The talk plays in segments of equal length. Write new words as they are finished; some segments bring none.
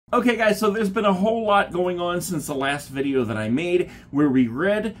Okay guys, so there's been a whole lot going on since the last video that I made, where we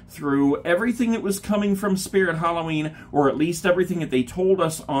read through everything that was coming from Spirit Halloween, or at least everything that they told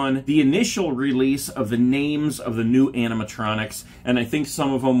us on the initial release of the names of the new animatronics, and I think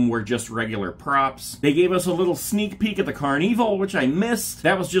some of them were just regular props. They gave us a little sneak peek at the Carnevil, which I missed.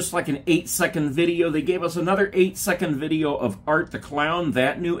 That was just like an 8-second video. They gave us another 8-second video of Art the Clown,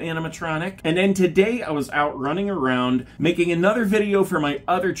 that new animatronic. And then today I was out running around, making another video for my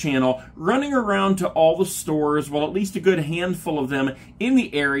other channel, running around to all the stores, well, at least a good handful of them in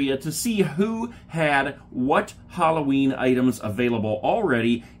the area, to see who had what Halloween items available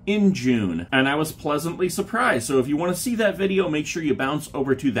already in June. And I was pleasantly surprised. So if you want to see that video, make sure you bounce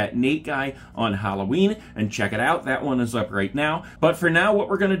over to that Nate guy on Halloween and check it out. That one is up right now. But for now, what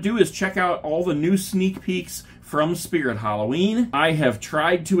we're going to do is check out all the new sneak peeks from Spirit Halloween. I have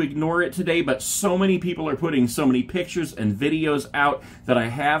tried to ignore it today, but so many people are putting so many pictures and videos out that I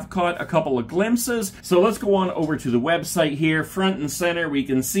have caught a couple of glimpses. So let's go on over to the website here. Front and center, we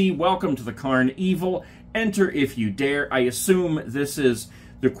can see, welcome to the Carnevil. Enter if you dare. I assume this is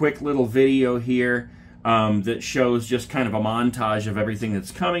the quick little video here that shows just kind of a montage of everything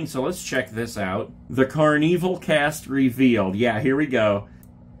that's coming. So let's check this out. The Carnevil cast revealed. Yeah, here we go.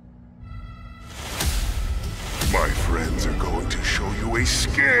 My friends are going to show you a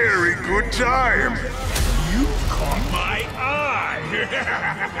scary good time. You caught my eye.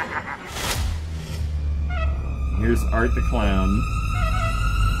 Here's Art the Clown.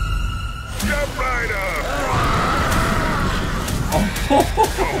 Jump right up.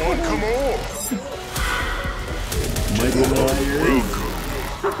 Come on, come on. Michael Myers.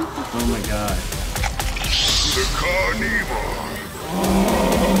 Oh my god. The Carnevil.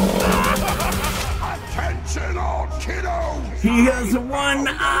 Attention all kiddos! He has one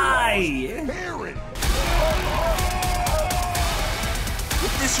eye! Hear it!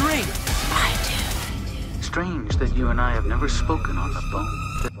 With this ring, I do. Strange that you and I have never spoken on the phone.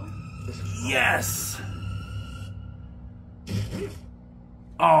 Yes!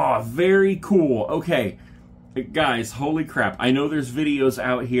 Oh, very cool. Okay, guys, holy crap. I know there's videos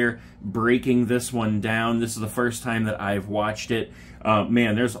out here breaking this one down. This is the first time that I've watched it.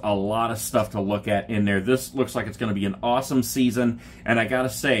 Man, there's a lot of stuff to look at in there. This looks like it's going to be an awesome season. And I gotta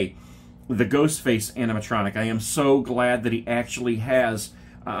say, the Ghostface animatronic, I am so glad that he actually has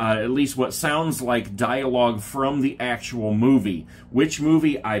at least what sounds like dialogue from the actual movie. Which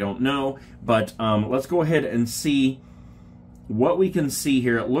movie, I don't know. But let's go ahead and see what we can see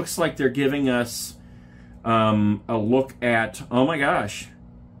here. It looks like they're giving us a look at, oh my gosh,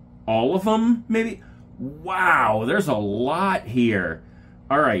 all of them, maybe? Wow, there's a lot here.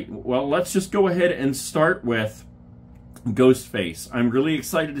 All right, well, let's just go ahead and start with Ghostface. I'm really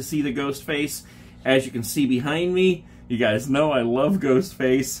excited to see the Ghostface. As you can see behind me, you guys know I love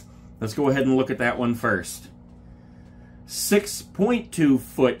Ghostface. Let's go ahead and look at that one first. 6.2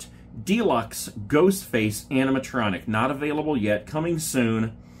 foot deluxe Ghostface animatronic. Not available yet, coming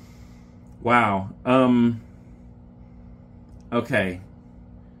soon. Wow. Okay.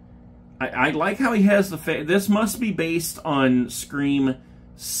 I like how he has the face. This must be based on Scream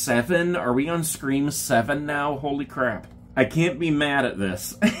 7. Are we on Scream 7 now? Holy crap. I can't be mad at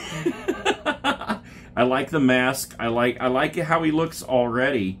this. I like the mask. I like how he looks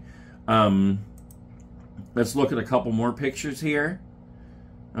already. Let's look at a couple more pictures here.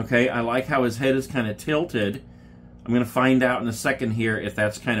 Okay, I like how his head is kind of tilted. I'm going to find out in a second here if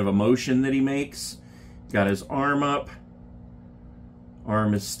that's kind of a motion that he makes. Got his arm up.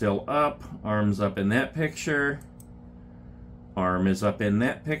 Arm is still up. Arm's up in that picture. Arm is up in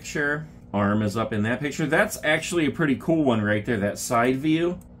that picture. Arm is up in that picture. That's actually a pretty cool one right there, that side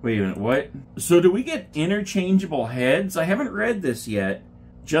view. Wait a minute, what? So do we get interchangeable heads? I haven't read this yet.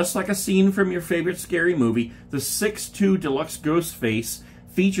 Just like a scene from your favorite scary movie, the 6'2" Deluxe Ghostface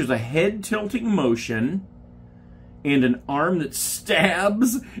features a head-tilting motion and an arm that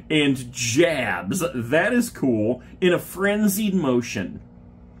stabs and jabs. That is cool. In a frenzied motion.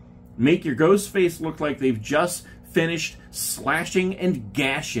 Make your Ghostface look like they've just finished slashing and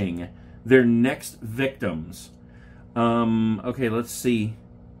gashing their next victims. Okay, let's see.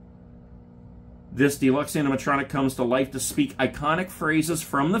 This deluxe animatronic comes to life to speak iconic phrases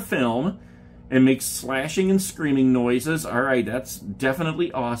from the film and makes slashing and screaming noises. All right, that's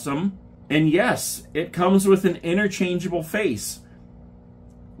definitely awesome. And yes, it comes with an interchangeable face.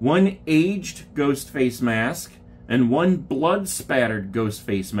 One aged Ghostface mask and one blood-spattered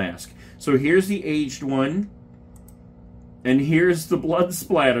Ghostface mask. So here's the aged one, and here's the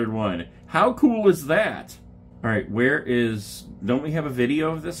blood-splattered one. How cool is that? All right, where is... Don't we have a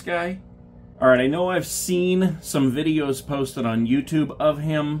video of this guy? Alright, I know I've seen some videos posted on YouTube of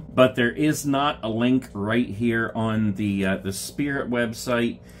him, but there is not a link right here on the Spirit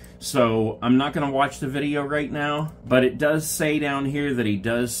website, so I'm not going to watch the video right now, but it does say down here that he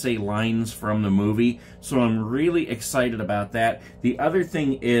does say lines from the movie, so I'm really excited about that. The other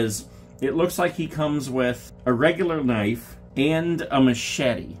thing is, it looks like he comes with a regular knife and a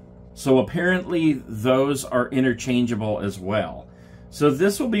machete, so apparently those are interchangeable as well. So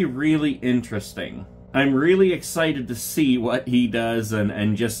this will be really interesting. I'm really excited to see what he does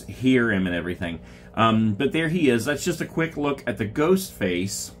and just hear him and everything. But there he is. That's just a quick look at the ghost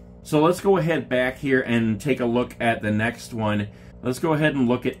face. So let's go ahead back here and take a look at the next one. Let's go ahead and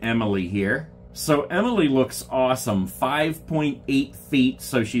look at Emily here. So Emily looks awesome. 5.8 feet,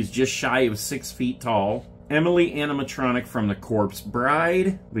 so she's just shy of 6 feet tall. Emily animatronic from The Corpse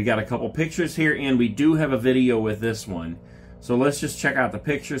Bride. We got a couple pictures here, and we do have a video with this one. So let's just check out the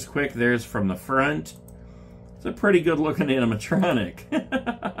pictures quick. There's from the front. It's a pretty good looking animatronic.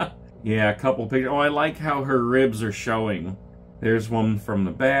 Yeah, a couple pictures. Oh, I like how her ribs are showing. There's one from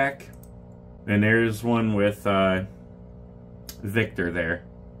the back. And there's one with Victor there.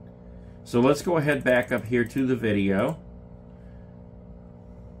 So let's go ahead back up here to the video.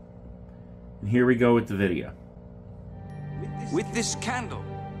 And here we go with the video. With this candle,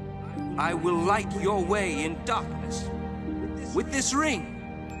 I will light your way in darkness. With this ring,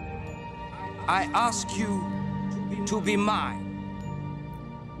 I ask you to be mine.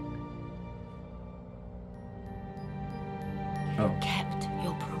 You kept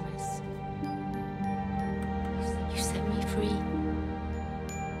your promise. You set me free.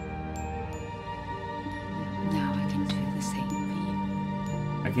 Now I can do the same for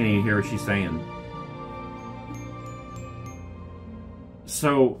you. I can't even hear what she's saying.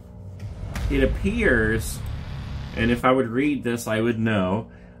 So, it appears, and if I would read this, I would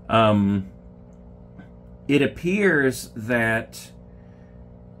know. It appears that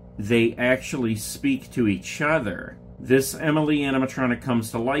they actually speak to each other. This Emily animatronic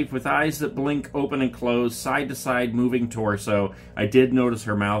comes to life with eyes that blink, open and close, side to side, moving torso. I did notice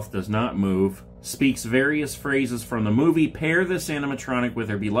her mouth does not move. Speaks various phrases from the movie. Pair this animatronic with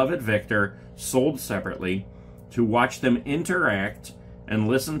her beloved Victor, sold separately, to watch them interact and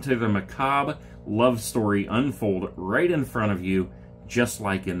listen to the macabre love story unfold right in front of you, just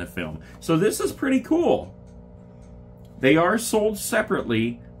like in the film. So this is pretty cool. They are sold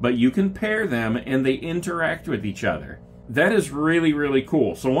separately, but you can pair them and they interact with each other. That is really, really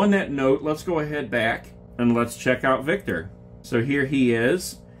cool. So on that note, let's go ahead back and let's check out Victor. So here he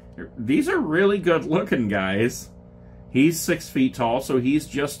is. These are really good looking guys. He's 6 feet tall, so he's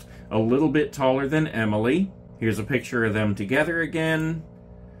just a little bit taller than Emily. Here's a picture of them together again.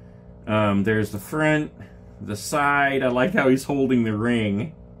 There's the front, the side. I like how he's holding the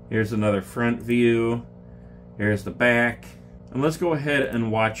ring. Here's another front view. Here's the back. And let's go ahead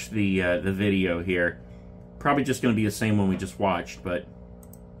and watch the video here. Probably just going to be the same one we just watched, but...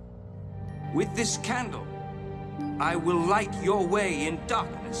 With this candle, I will light your way in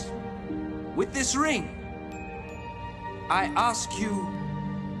darkness. With this ring, I ask you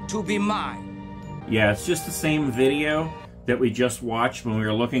to be mine. Yeah, it's just the same video that we just watched when we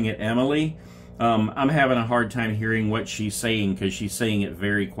were looking at Emily. I'm having a hard time hearing what she's saying because she's saying it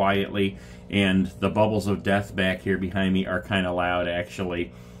very quietly, and the bubbles of death back here behind me are kind of loud,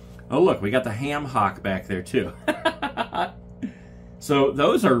 actually. Oh, look, we got the ham hock back there, too. So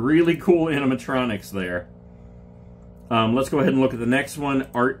those are really cool animatronics there. Let's go ahead and look at the next one,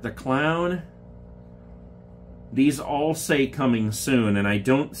 Art the Clown. These all say coming soon, and I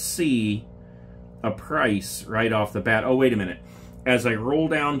don't see a price right off the bat. Oh, wait a minute. As I roll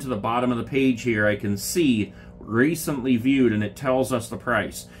down to the bottom of the page here, I can see recently viewed, and it tells us the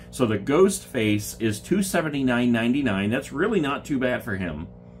price. So the ghost face is $279.99. That's really not too bad for him.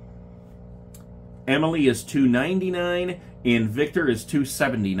 Emily is $299, and Victor is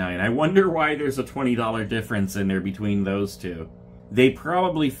 $279. I wonder why there's a $20 difference in there between those two. They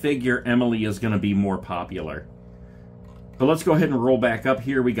probably figure Emily is going to be more popular. But let's go ahead and roll back up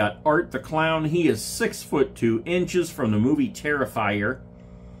here. We got Art the Clown. He is 6 foot 2 inches from the movie Terrifier.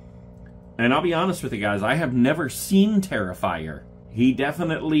 And I'll be honest with you guys, I have never seen Terrifier. He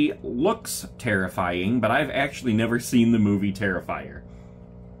definitely looks terrifying, but I've actually never seen the movie Terrifier.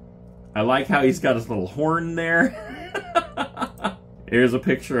 I like how he's got his little horn there. Here's a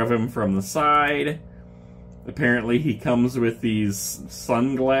picture of him from the side. Apparently he comes with these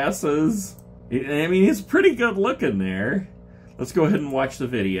sunglasses. I mean, he's pretty good looking there. Let's go ahead and watch the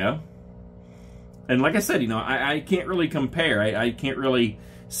video. And like I said, you know, I can't really compare. I can't really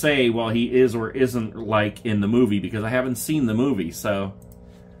say, well, he is or isn't like in the movie because I haven't seen the movie, so...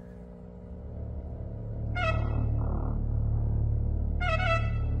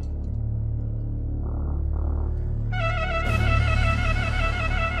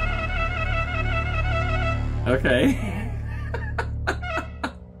 Okay.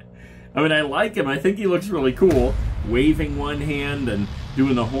 I mean, I like him. I think he looks really cool. Waving one hand and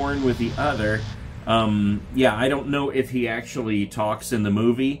doing the horn with the other. Yeah, I don't know if he actually talks in the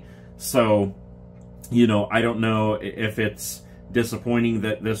movie. So, you know, I don't know if it's disappointing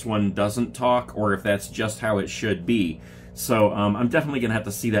that this one doesn't talk or if that's just how it should be. So, I'm definitely going to have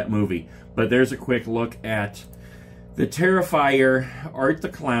to see that movie. But there's a quick look at the Terrifier Art the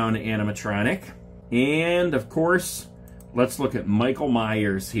Clown animatronic. And, of course, let's look at Michael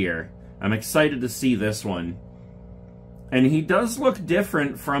Myers here. I'm excited to see this one. And he does look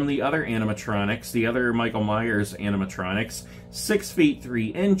different from the other animatronics, the other Michael Myers animatronics. 6 feet 3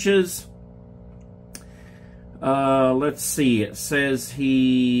 inches. Let's see. It says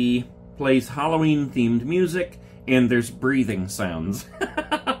he plays Halloween-themed music, and there's breathing sounds.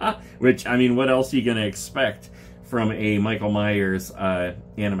 Which, I mean, what else are you going to expect from a Michael Myers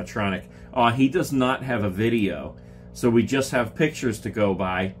animatronic? He does not have a video, so we just have pictures to go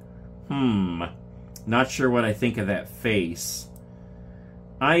by. Not sure what I think of that face.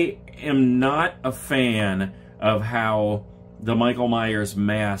 I am not a fan of how the Michael Myers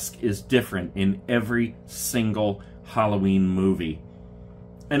mask is different in every single Halloween movie.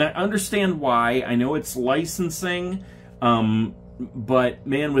 And I understand why. I know it's licensing, but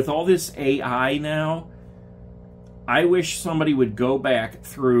man, with all this AI now, I wish somebody would go back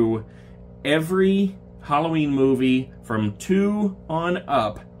through every Halloween movie from 2 on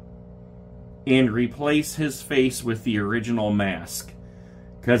up and replace his face with the original mask.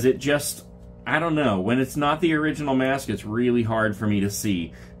 Because it just, I don't know, when it's not the original mask, it's really hard for me to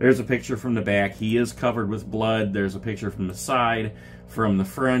see. There's a picture from the back. He is covered with blood. There's a picture from the side, from the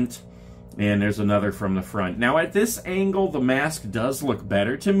front, and there's another from the front. Now, at this angle, the mask does look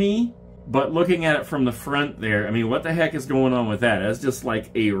better to me, but looking at it from the front there, I mean, what the heck is going on with that? That's just like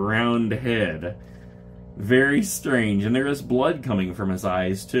a round head. Very strange, and there is blood coming from his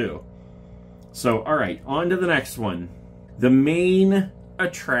eyes, too. So, alright, on to the next one. The main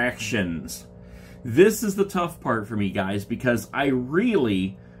attractions. This is the tough part for me, guys, because I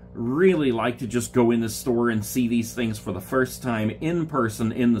really like to just go in the store and see these things for the first time in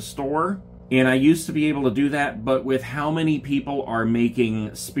person in the store. And I used to be able to do that, but with how many people are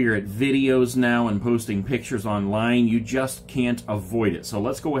making Spirit videos now and posting pictures online, you just can't avoid it. So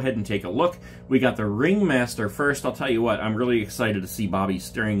let's go ahead and take a look. We got the Ringmaster first. I'll tell you what, I'm really excited to see Bobby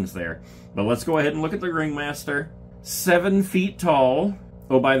Strings there. But let's go ahead and look at the Ringmaster. 7 feet tall.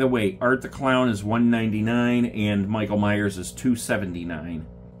 Oh, by the way, Art the Clown is $199 and Michael Myers is $279.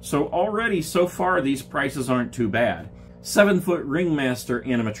 So already, so far, these prices aren't too bad. 7-foot Ringmaster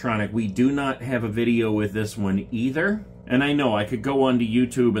animatronic. We do not have a video with this one either. And I know I could go onto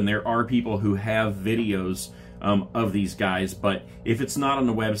YouTube and there are people who have videos of these guys, but if it's not on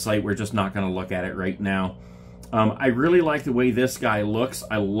the website, we're just not going to look at it right now. I really like the way this guy looks.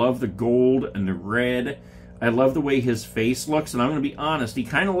 I love the gold and the red. I love the way his face looks, and I'm going to be honest, he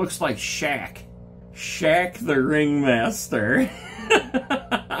kind of looks like Shaq. Shaq the Ringmaster.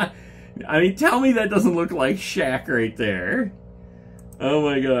 I mean, tell me that doesn't look like Shaq right there. Oh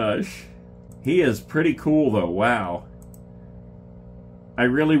my gosh. He is pretty cool though, wow. I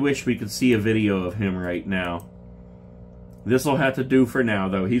really wish we could see a video of him right now. This'll have to do for now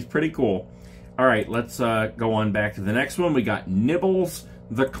though, he's pretty cool. Alright, let's go on back to the next one. We got Nibbles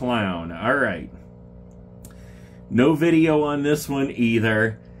the Clown. Alright. No video on this one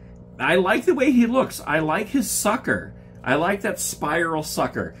either. I like the way he looks. I like his sucker. I like that spiral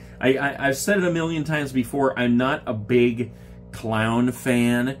sucker. I've said it a million times before, I'm not a big clown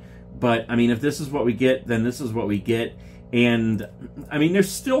fan, but, I mean, if this is what we get, then this is what we get. And, I mean, they're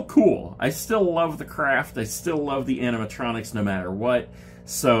still cool. I still love the craft. I still love the animatronics no matter what.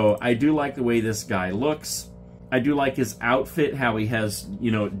 So, I do like the way this guy looks. I do like his outfit, how he has,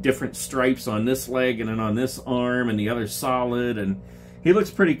 you know, different stripes on this leg and then on this arm and the other solid, and he looks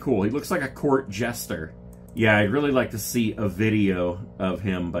pretty cool. He looks like a court jester. Yeah, I'd really like to see a video of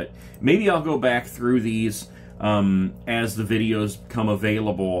him, but maybe I'll go back through these as the videos come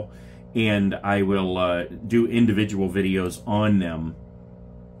available, and I will do individual videos on them,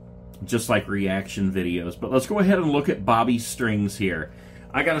 just like reaction videos. But let's go ahead and look at Bobby Strings here.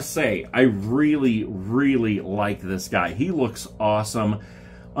 I gotta say, I really like this guy. He looks awesome.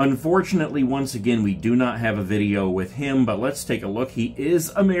 Unfortunately, once again, we do not have a video with him, but let's take a look. He is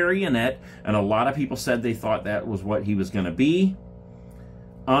a marionette, and a lot of people said they thought that was what he was going to be.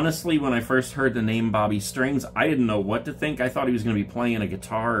 Honestly, when I first heard the name Bobby Strings, I didn't know what to think. I thought he was going to be playing a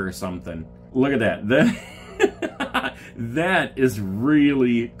guitar or something. Look at that. That is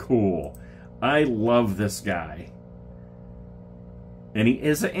really cool. I love this guy. And he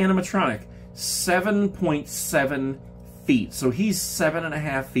is an animatronic. 7.7 feet. So he's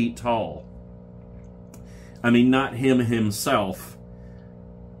 7.5 feet tall. I mean, not him himself,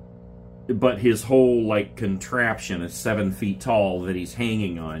 but his whole, like, contraption is 7 feet tall that he's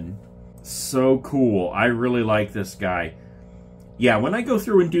hanging on. So cool. I really like this guy. Yeah, when I go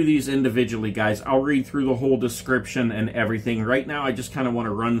through and do these individually, guys, I'll read through the whole description and everything. Right now, I just kind of want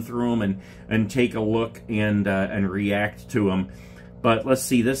to run through them and take a look and react to them. But let's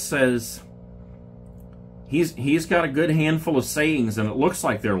see. This says he's got a good handful of sayings, and it looks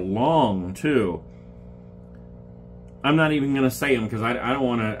like they're long too. I'm not even going to say them because I don't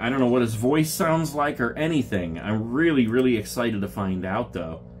want to. I don't know what his voice sounds like or anything. I'm really, really excited to find out,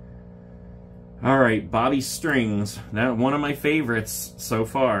 though. All right, Bobby Strings. That one of my favorites so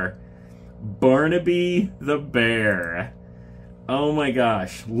far. Barnaby the Bear. Oh my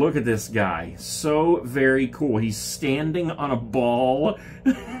gosh, look at this guy. So very cool. He's standing on a ball.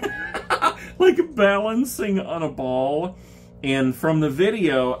 Like balancing on a ball. And from the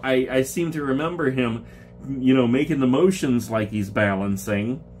video, I seem to remember him, you know, making the motions like he's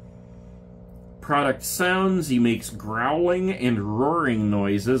balancing. Product sounds, he makes growling and roaring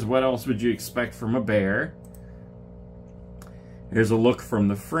noises. What else would you expect from a bear? Here's a look from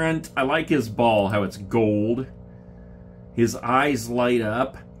the front. I like his ball, how it's gold. His eyes light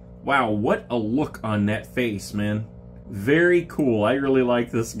up. Wow, what a look on that face, man. Very cool. I really like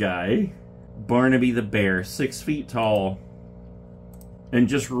this guy. Barnaby the Bear, 6 feet tall. And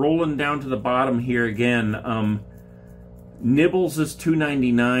just rolling down to the bottom here again, Nibbles is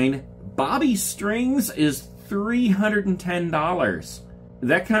 $2.99. Bobby Strings is $310.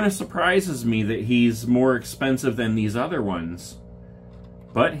 That kind of surprises me that he's more expensive than these other ones.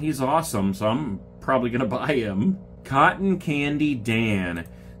 But he's awesome, so I'm probably going to buy him. Cotton Candy Dan.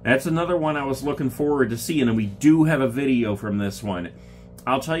 That's another one I was looking forward to seeing, and we do have a video from this one.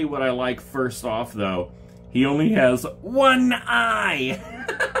 I'll tell you what I like first off, though. He only has one eye!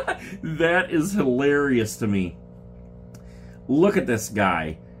 That is hilarious to me. Look at this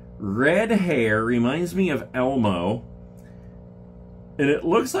guy. Red hair, reminds me of Elmo. And it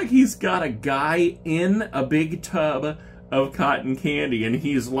looks like he's got a guy in a big tub of cotton candy, and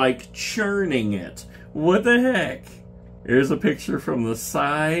he's like churning it. What the heck? Here's a picture from the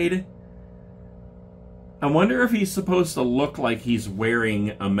side. I wonder if he's supposed to look like he's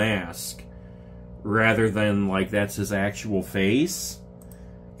wearing a mask, rather than like that's his actual face.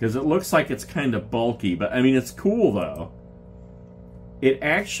 Because it looks like it's kind of bulky, but I mean, it's cool though. It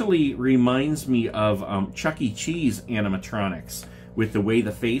actually reminds me of Chuck E. Cheese animatronics with the way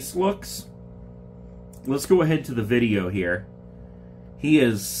the face looks. Let's go ahead to the video here. He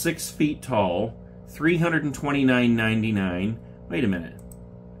is 6 feet tall, $329.99. Wait a minute.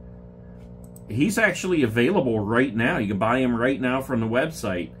 He's actually available right now. You can buy him right now from the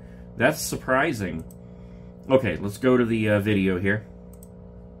website. That's surprising. Okay, let's go to the video here.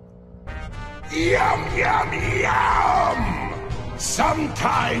 Yum, yum, yum!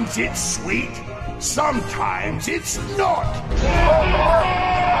 Sometimes it's sweet, sometimes it's not.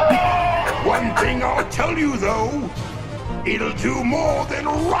 One thing I'll tell you though, it'll do more than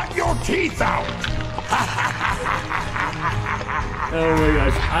rot your teeth out. Oh my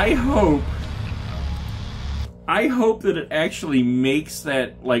gosh, I hope that it actually makes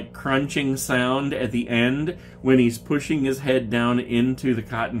that like crunching sound at the end when he's pushing his head down into the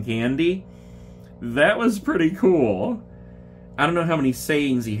cotton candy. That was pretty cool. I don't know how many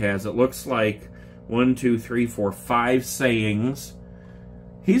sayings he has. It looks like 1, 2, 3, 4, 5 sayings.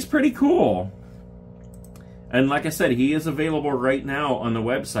 He's pretty cool. And like I said, he is available right now on the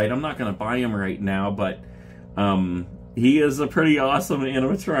website. I'm not going to buy him right now, but he is a pretty awesome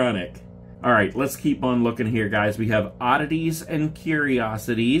animatronic. All right, let's keep on looking here, guys. We have oddities and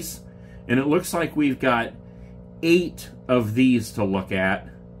curiosities, and it looks like we've got 8 of these to look at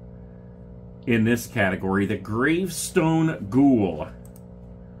in this category. The Gravestone Ghoul.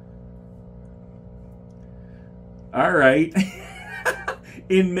 All right.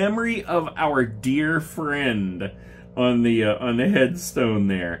 In memory of our dear friend on the headstone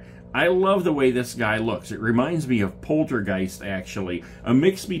there. I love the way this guy looks. It reminds me of Poltergeist, actually. A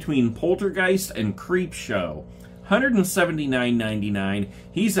mix between Poltergeist and Creepshow. $179.99.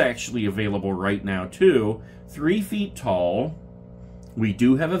 He's actually available right now, too. 3 feet tall. We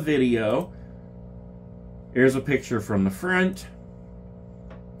do have a video. Here's a picture from the front.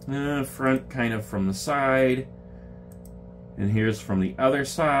 Front kind of from the side. And here's from the other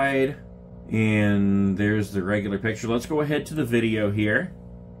side. And there's the regular picture. Let's go ahead to the video here.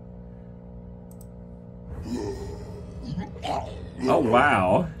 Oh,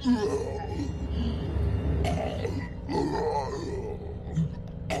 wow.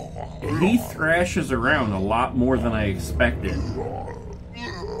 he thrashes around a lot more than I expected.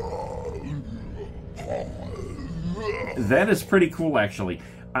 That is pretty cool, actually.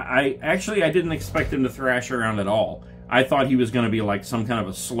 I didn't expect him to thrash around at all. I thought he was going to be like some kind of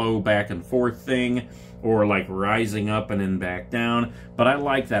a slow back and forth thing, or like rising up and then back down. But I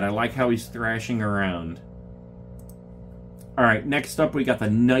like that. I like how he's thrashing around. Alright, next up we got the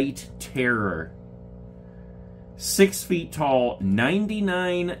Night Terror. 6 feet tall,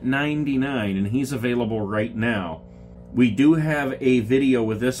 $99.99, and he's available right now. We do have a video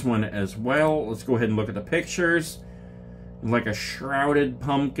with this one as well. Let's go ahead and look at the pictures. Like a shrouded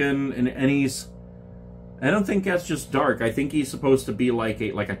pumpkin, and he's... I don't think that's just dark. I think he's supposed to be like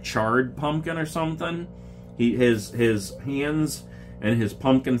a charred pumpkin or something. His hands and his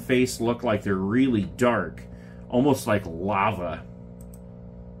pumpkin face look like they're really dark. Almost like lava.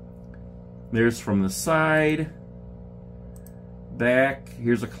 There's from the side. Back.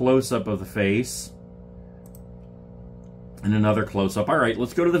 Here's a close-up of the face. And another close-up. Alright,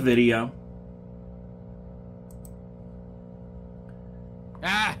 let's go to the video.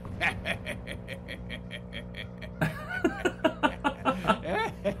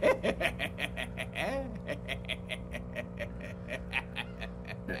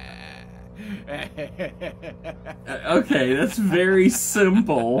 Okay, that's very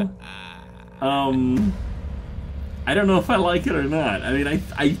simple. I don't know if I like it or not. I mean,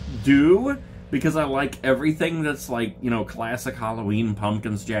 I do, because I like everything that's like, you know, classic Halloween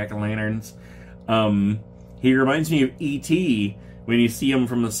pumpkins, jack-o'-lanterns. He reminds me of E.T. when you see him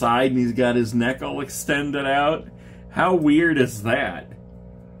from the side and he's got his neck all extended out. How weird is that?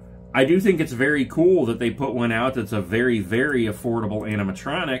 I do think it's very cool that they put one out that's a very, very affordable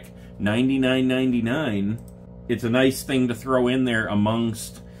animatronic, $99.99. It's a nice thing to throw in there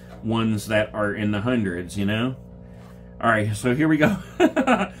amongst ones that are in the hundreds, you know? Alright, so here we go.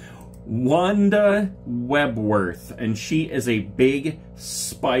 Wanda Webworth, and she is a big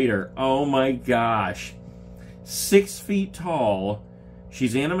spider. Oh my gosh. 6 feet tall.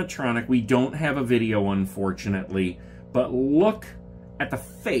 She's animatronic. We don't have a video, unfortunately, but look at the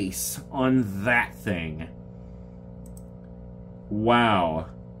face on that thing. Wow.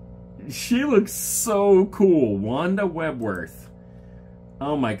 She looks so cool. Wanda Webworth.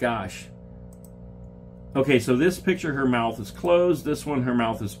 Oh my gosh. Okay, so this picture, her mouth is closed. This one, her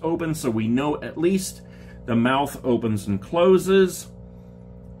mouth is open, so we know at least the mouth opens and closes.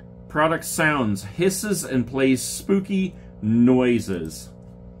 Product sounds, hisses and plays spooky noises.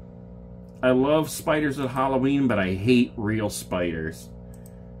 I love spiders at Halloween, but I hate real spiders.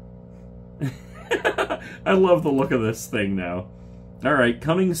 I love the look of this thing now. Alright,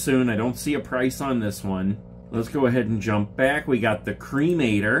 coming soon. I don't see a price on this one. Let's go ahead and jump back. We got the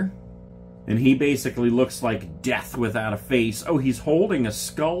Cremator. And he basically looks like death without a face. Oh, he's holding a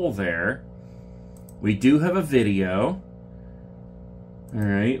skull there. We do have a video.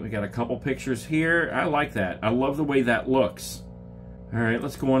 Alright, we got a couple pictures here. I like that. I love the way that looks. Alright,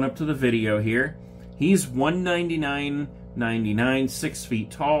 let's go on up to the video here. He's $199.99, 6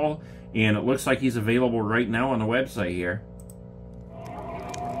 feet tall, and it looks like he's available right now on the website here.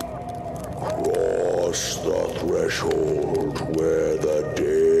 Cross the threshold where the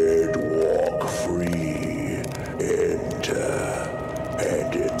dead walk free. Enter,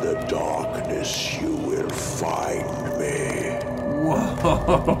 and in the darkness you will find me.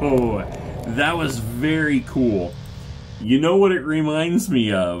 Whoa! That was very cool. You know what it reminds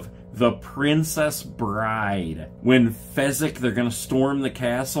me of? The Princess Bride. When Fezzik, they're gonna storm the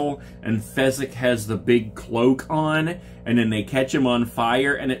castle, and Fezzik has the big cloak on, and then they catch him on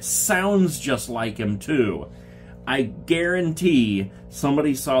fire, and it sounds just like him too. I guarantee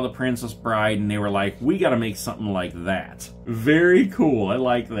somebody saw the Princess Bride and they were like, we gotta make something like that. Very cool, I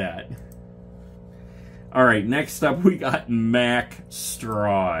like that. Alright, next up we got Mac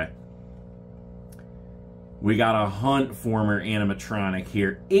Straw. We got a Hunt Former animatronic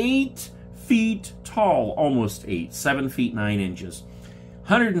here. 8 feet tall, almost 8, 7 feet 9 inches.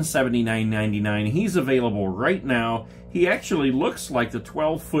 $179.99. He's available right now. He actually looks like the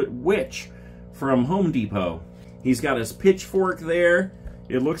 12-foot witch from Home Depot. He's got his pitchfork there.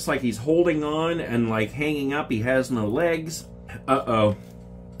 It looks like he's holding on and like hanging up. He has no legs. Uh-oh.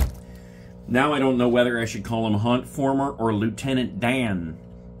 Now I don't know whether I should call him Hunt Former or Lieutenant Dan.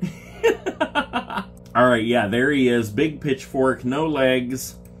 Alright, yeah, there he is. Big pitchfork, no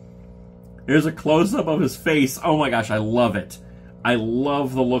legs. There's a close-up of his face. Oh my gosh, I love it. I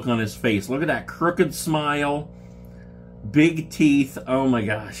love the look on his face. Look at that crooked smile. Big teeth. Oh my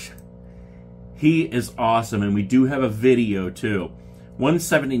gosh. He is awesome, and we do have a video too.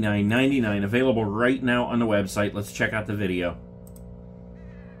 $179.99, available right now on the website. Let's check out the video.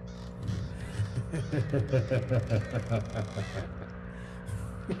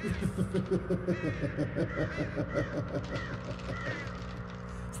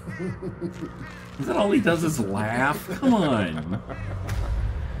 Is that all he does is laugh? Come on.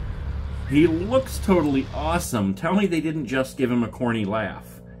 He looks totally awesome. Tell me they didn't just give him a corny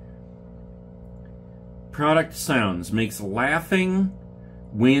laugh. Product sounds. Makes laughing,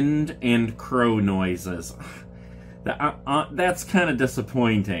 wind, and crow noises. That's kind of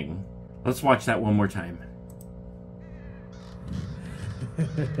disappointing. Let's watch that one more time.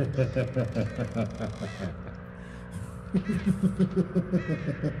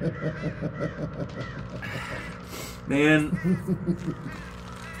 Man,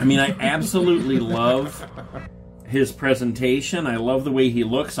 I mean, I absolutely love his presentation. I love the way he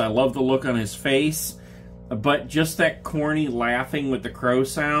looks. I love the look on his face. But just that corny laughing with the crow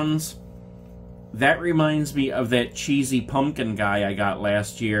sounds, that reminds me of that cheesy pumpkin guy I got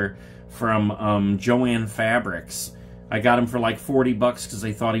last year from Joann Fabrics. I got him for like 40 bucks because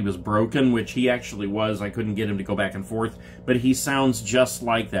they thought he was broken, which he actually was. I couldn't get him to go back and forth. But he sounds just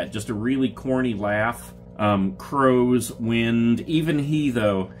like that. Just a really corny laugh. Crows, wind. Even he,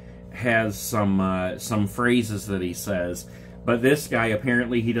 though, has some phrases that he says. But this guy,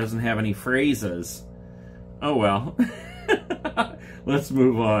 apparently he doesn't have any phrases. Oh well. Let's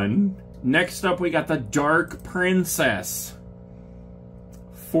move on. Next up, we got the Dark Princess.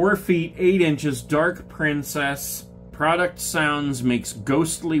 4 feet 8 inches Dark Princess. Product sounds, makes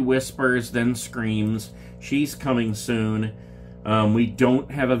ghostly whispers, then screams. She's coming soon. We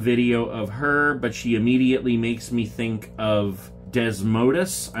don't have a video of her, but she immediately makes me think of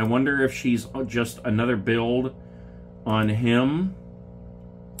Desmodus. I wonder if she's just another build on him.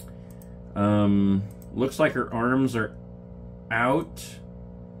 Looks like her arms are out.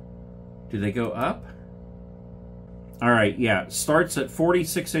 Do they go up? Alright, yeah. Starts at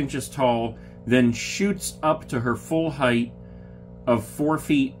 46 inches tall, then shoots up to her full height of 4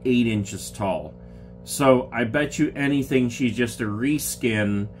 feet 8 inches tall. So I bet you anything she's just a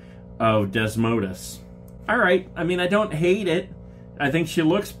reskin of Desmodus. Alright, I mean, I don't hate it. I think she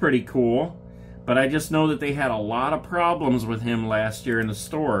looks pretty cool. But I just know that they had a lot of problems with him last year in the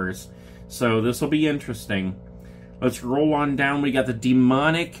stores. So this will be interesting. Let's roll on down. We got the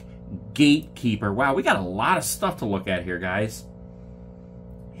Demonic Gatekeeper. Wow, we got a lot of stuff to look at here, guys.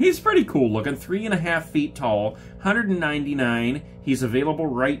 He's pretty cool looking. 3.5 feet tall. 199. He's available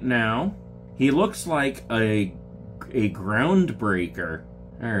right now. He looks like a groundbreaker.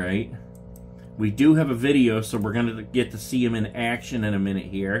 Alright. We do have a video, so we're going to get to see him in action in a minute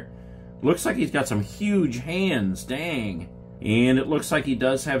here. Looks like he's got some huge hands. Dang. And it looks like he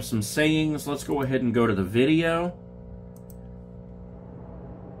does have some sayings. Let's go ahead and go to the video.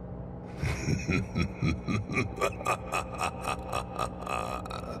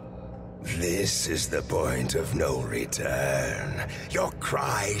 This is the point of no return. Your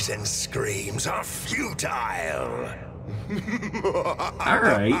cries and screams are futile.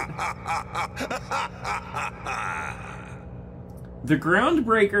 Alright. The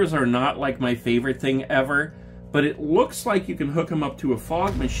Groundbreakers are not like my favorite thing ever, but it looks like you can hook him up to a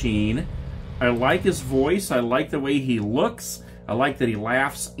fog machine. I like his voice. I like the way he looks. I like that he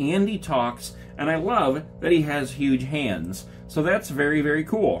laughs and he talks. And I love that he has huge hands. So that's very, very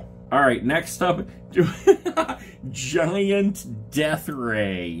cool. Alright, next up, Giant Death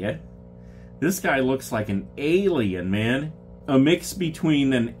Ray. This guy looks like an alien, man. A mix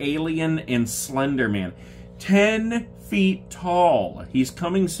between an alien and Slender Man. 10 feet tall. He's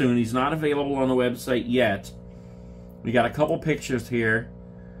coming soon. He's not available on the website yet. We got a couple pictures here.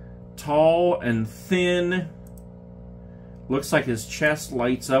 Tall and thin. Looks like his chest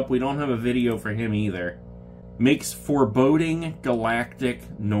lights up. We don't have a video for him either. Makes foreboding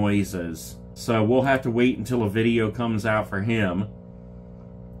galactic noises. So we'll have to wait until a video comes out for him.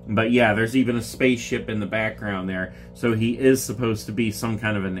 But yeah, there's even a spaceship in the background there. So he is supposed to be some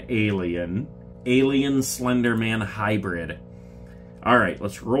kind of an alien. Alien Slender Man hybrid. Alright,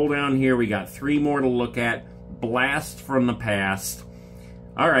 let's roll down here. We got 3 more to look at. Blast from the past.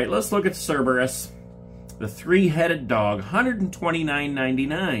 Alright, let's look at Cerberus. The 3-headed dog,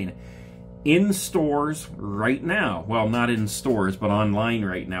 $129.99. In stores right now. Well, not in stores, but online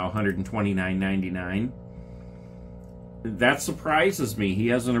right now, $129.99. That surprises me. He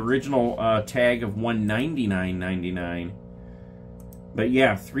has an original tag of $199.99. But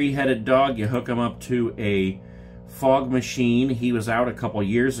yeah, 3-headed dog, you hook him up to a fog machine. He was out a couple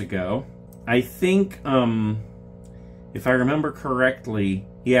years ago. I think, if I remember correctly,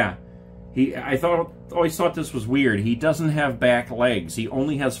 yeah, I always thought this was weird. He doesn't have back legs. He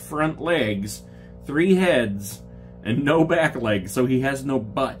only has front legs, 3 heads, and no back legs, so he has no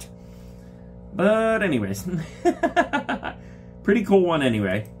butt. But anyways, pretty cool one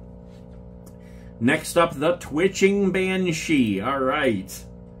anyway. Next up, the Twitching Banshee. All right.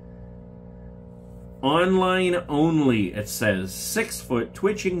 Online only, it says. 6-foot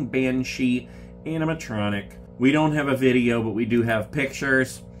Twitching Banshee animatronic. We don't have a video, but we do have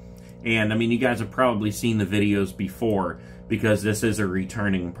pictures. And, I mean, you guys have probably seen the videos before, because this is a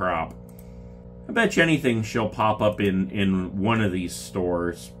returning prop. I bet you anything she'll pop up in one of these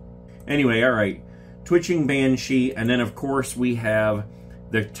stores. Anyway, alright. Twitching Banshee, and then, of course, we have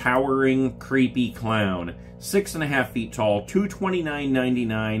the Towering Creepy Clown. 6.5 feet tall,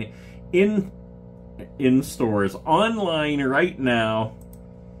 $229.99 in stores. Online right now.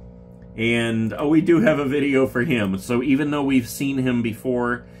 And, oh, we do have a video for him. So even though we've seen him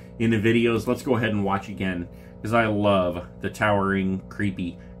before in the videos, let's go ahead and watch again, because I love the Towering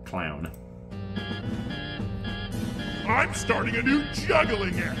Creepy Clown. I'm starting a new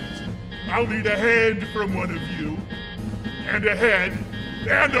juggling act. I'll need a hand from one of you. And a head.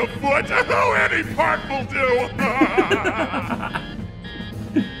 And a foot. Oh, any part will do.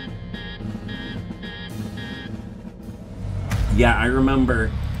 Yeah, I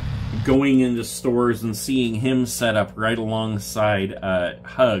remember going into stores and seeing him set up right alongside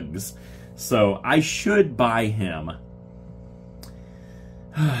Hugs. So I should buy him.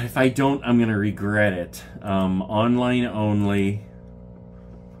 If I don't, I'm going to regret it. Online only.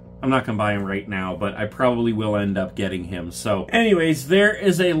 I'm not going to buy him right now, but I probably will end up getting him. So, anyways, there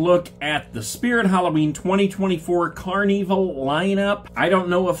is a look at the Spirit Halloween 2024 Carnevil lineup. I don't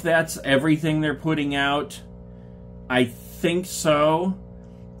know if that's everything they're putting out. I think so.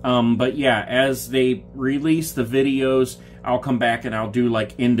 But yeah, as they release the videos, I'll come back and I'll do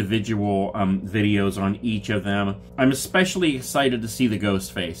like individual videos on each of them. I'm especially excited to see the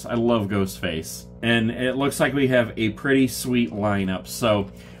Ghostface. I love Ghostface. And it looks like we have a pretty sweet lineup.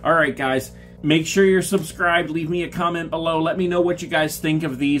 So, alright guys, make sure you're subscribed. Leave me a comment below. Let me know what you guys think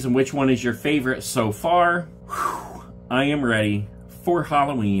of these and which one is your favorite so far. Whew, I am ready for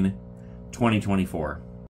Halloween 2024.